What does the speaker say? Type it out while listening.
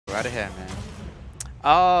Go out of here, man.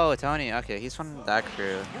 Oh, Tony. Okay, he's from that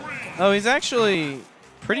crew. Oh, he's actually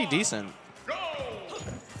pretty decent.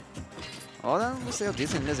 Well, then we'll see how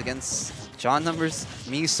decent it is against John numbers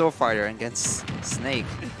me Sword Fighter against Snake.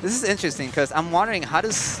 This is interesting because I'm wondering how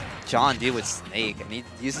does John deal with Snake, and he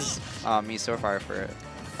uses me Sword Fighter for it.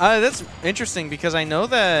 That's interesting because I know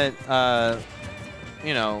that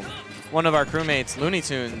you know, one of our crewmates, Looney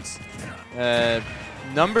Tunes,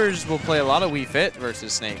 numbers will play a lot of Wii Fit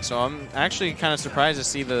versus Snake. So I'm actually kind of surprised to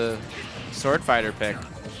see the Sword Fighter pick.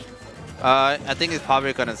 I think he's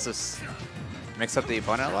probably gonna just mix up the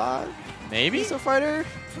opponent a lot. Maybe Sword Fighter.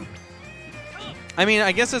 I mean,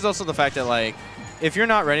 I guess there's also the fact that, like, if you're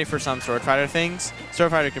not ready for some Sword Fighter things,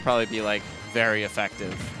 Sword Fighter could probably be, like, very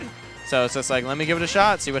effective. So it's just like, let me give it a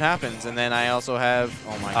shot, see what happens. And then I also have,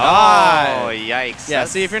 oh my god. Oh, yikes. Yeah,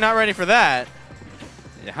 see, if you're not ready for that.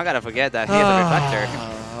 Yeah, I gotta forget that he has a reflector.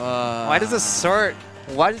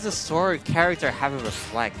 Why does the sword character have a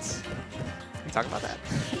reflect? Can we talk about that?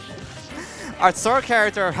 Our sword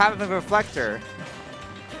character have a reflector.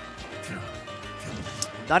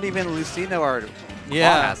 Not even Lucino or Juan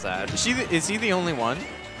has that. Is he the only one?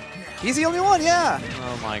 He's the only one, yeah.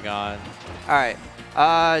 Oh my god. All right.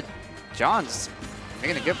 John's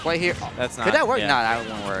making a good play here. That's not. Could that work? Yeah. No, that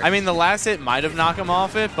won't work. I mean, the last hit might have knocked him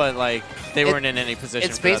off it, but like they weren't in any position.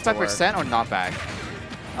 It's based by percent or knockback.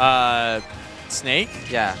 Snake.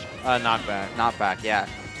 Yeah. Knockback. Knockback. Yeah.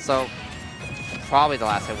 So probably the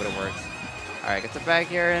last hit would have worked. All right, get the back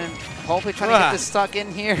here and hopefully trying to get this stuck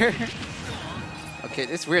in here. Okay,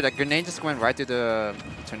 it's weird. That grenade just went right through the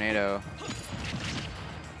tornado.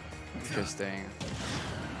 Interesting.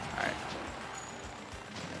 Alright.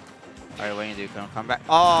 Alright, what do you do? Come back.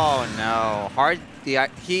 Oh no. Hard. He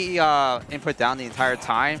input down the entire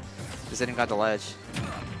time. Just didn't got the ledge.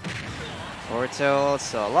 Forward tilt,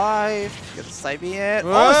 still alive. Get the side B in.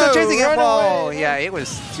 Oh, still chasing it. Whoa. Yeah, it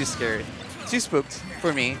was too scared. Too spooked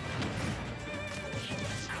for me.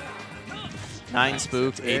 9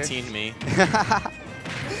 spooked, 18 me.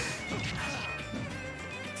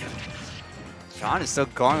 John is still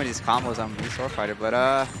going with these combos on Blue Sword Fighter, but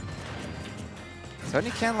Tony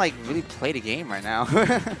can't like really play the game right now.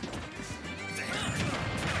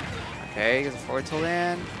 Okay, gets a forward tilt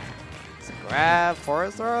in. It's a grab,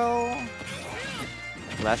 forward throw.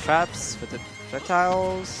 Left traps with the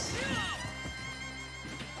projectiles.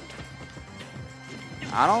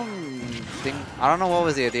 I don't know what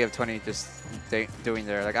was the idea of Tony just doing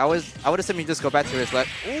there. Like I would assume he just go back to his left.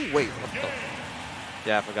 Oh wait, what the?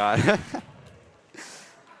 Yeah, I forgot.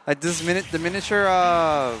 Like the miniature.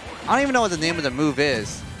 I don't even know what the name of the move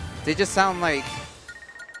is. They just sound like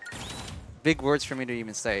big words for me to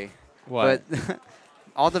even say. What? But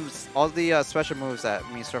all the special moves that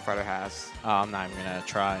me Sword Fighter has. Oh, I'm not even gonna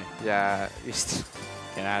try. Yeah.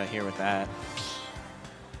 Get out of here with that.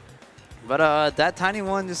 But that tiny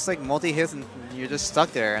one just like multi-hits and you're just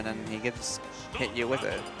stuck there, and then he gets hit you with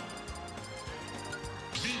it.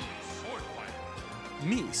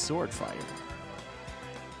 Me Sword Fighter.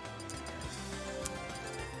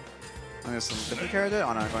 And there's some different character.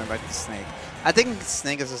 Oh no, going back to Snake. I think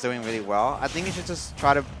Snake is just doing really well. I think he should just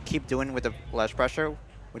try to keep doing with the ledge pressure,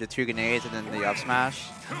 with the 2 grenades and then the up smash.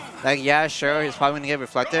 Like yeah, sure, he's probably gonna get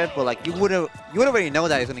reflected, but like you would already know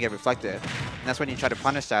that he's gonna get reflected. And that's when you try to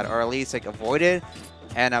punish that, or at least like avoid it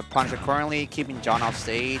and punish accordingly, keeping John off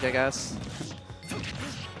stage, I guess.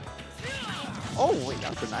 Oh wait,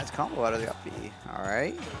 that's a nice combo out of the up B. All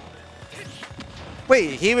right.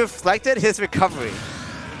 Wait, he reflected his recovery.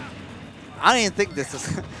 I don't even think this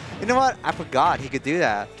is. You know what? I forgot he could do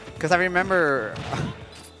that because I remember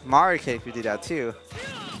Mario Kart could do that too.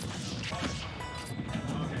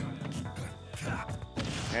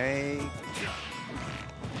 Okay.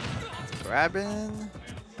 Grabbing.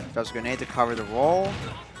 Drops a grenade to cover the roll.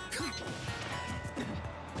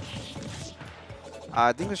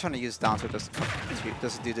 I think we're trying to use down to just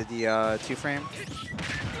do the 2-frame.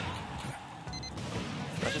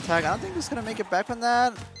 Rush attack. I don't think he's gonna make it back from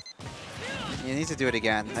that. He needs to do it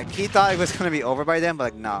again. Like he thought it was gonna be over by then, but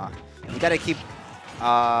like nah. You gotta keep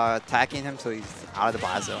attacking him till he's out of the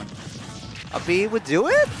blast zone. A B would do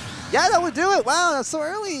it? Yeah, that would do it. Wow, that's so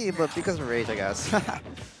early, but because of rage, I guess.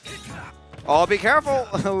 Oh, be careful!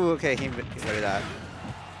 Ooh, okay, he rid of that.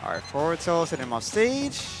 All right, forward tilt, hit him off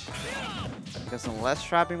stage. Get some less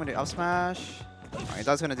trapping with the up smash. All right,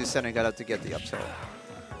 that's gonna do center. Got up to get the up tilt.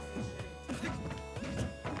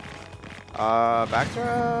 Back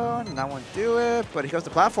throw, that won't do it, but he goes to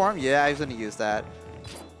platform. Yeah, he's gonna use that.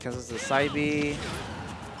 Because it's the side B.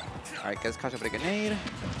 Alright, gets caught up with a grenade.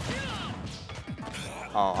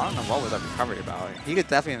 Oh, I don't know what was that recovery about. He could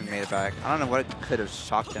definitely have made it back. I don't know what could have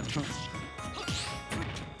shocked him.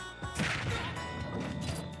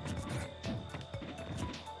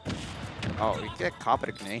 Oh, he get caught by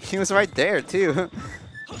the grenade. He was right there, too.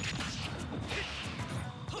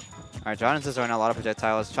 Alright, Jonathan's just throwing a lot of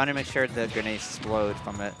projectiles, trying to make sure the grenades explode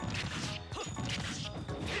from it.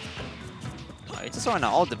 He's just throwing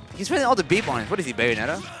all the. He's putting all the beep on it. What is he,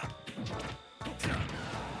 Bayonetta?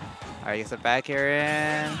 Alright, he gets it back here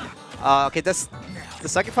in. Okay, that's the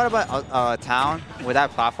second part about town with that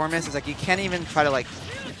platform is like you can't even try to like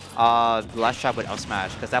last shot with up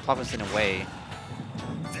smash because that platform's in the way.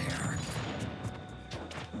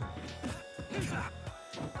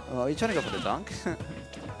 Oh, you trying to go for the dunk?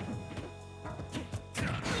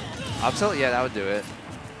 Up tilt? Yeah, that would do it.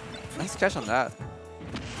 Nice catch on that.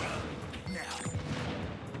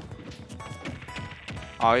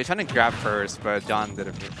 Oh, you're trying to grab first, but John did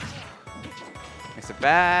it. Makes it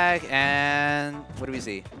back, and what do we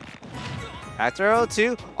see? Back throw,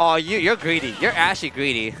 2. Oh, you're greedy. You're actually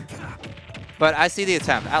greedy. But I see the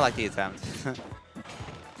attempt. I like the attempt.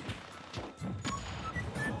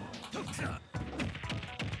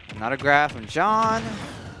 Another grab from John.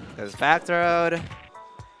 Goes back throwed.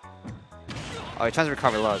 Oh, he tries to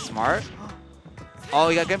recover low. Smart. Oh,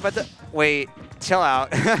 he got good, but wait. Chill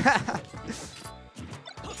out.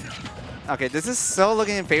 Okay, this is so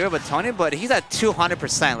looking in favor of Tony, but he's at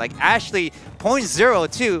 200%. Like, actually,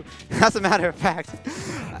 0.02, as a matter of fact.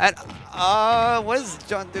 And, what is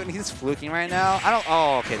John doing? He's fluking right now. I don't,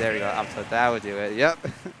 oh, okay, there we go. Up to that would do it. Yep.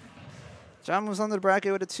 John moves on to the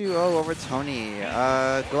bracket with a 2-0 over Tony.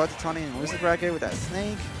 Go out to Tony and lose the bracket with that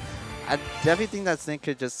snake. I definitely think that snake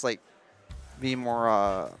could just, like, be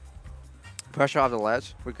more, pressure off the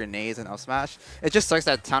ledge with grenades and up smash. It just sucks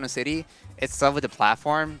that Town and City itself with the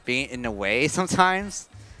platform being in the way sometimes.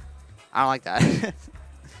 I don't like that.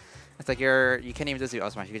 It's like you can't even just do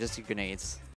up smash, you can just do grenades.